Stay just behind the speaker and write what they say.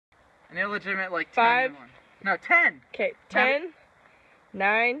An illegitimate, like, 5. 10 one. No, 10. Okay, 10,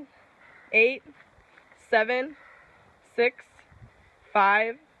 9, 8, 7, 6,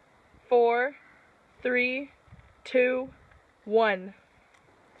 5, 4, 3, 2, 1.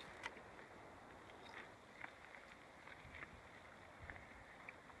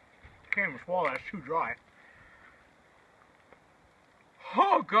 Can't even swallow that. It's too dry.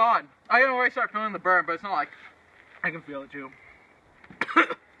 Oh, God. I can already start feeling the burn, but it's not like... I can feel it too.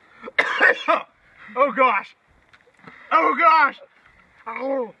 Oh gosh! Oh gosh!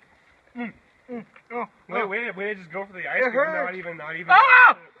 Oh! Oh! Wait, just go for the ice It cream. hurts. Not even.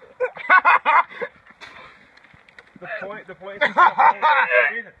 Ah! The point is to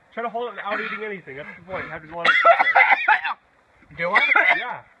try to hold it without eating anything. That's the point. You have to let it sit Do I? there.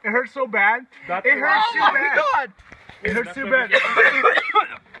 Yeah. It hurts so bad. That's It hurts Oh, too my bad. God! It hurts That's too the bad.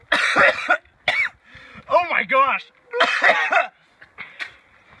 Oh my gosh!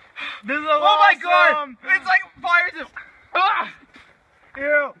 This is awesome! Oh, my God! It's like fire just... Ah!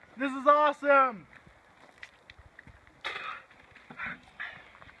 Ew! This is awesome!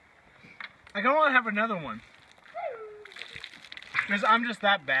 I don't want to have another one. Because I'm just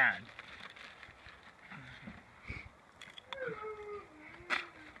that bad.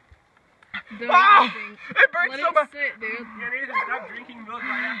 Oh! It burns so bad! sit, dude. Yeah, Nathan, stop drinking milk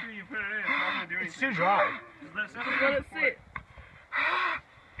right after you put it in. It's not gonna do anything. It's too dry. Just Let it sit.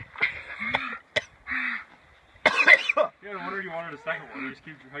 Yeah, no wonder you wanted a second one. You just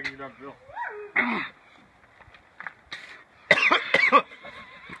keep hugging your dog Bill.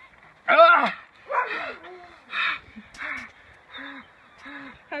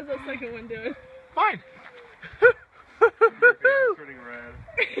 How's that second one doing? Fine. Your face is turning red.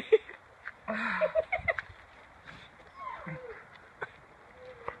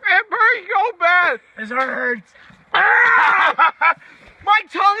 It burns so bad! This hurts. My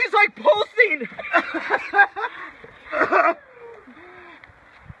tongue is like pulsing!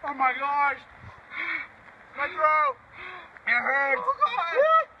 Oh my gosh. My throat. It hurts.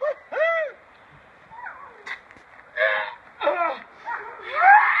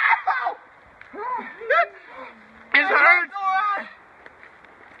 It hurts.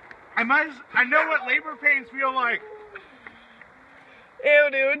 I know what labor pains feel like. Ew,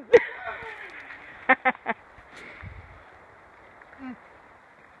 dude.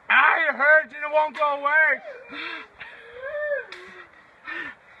 It hurts and it won't go away.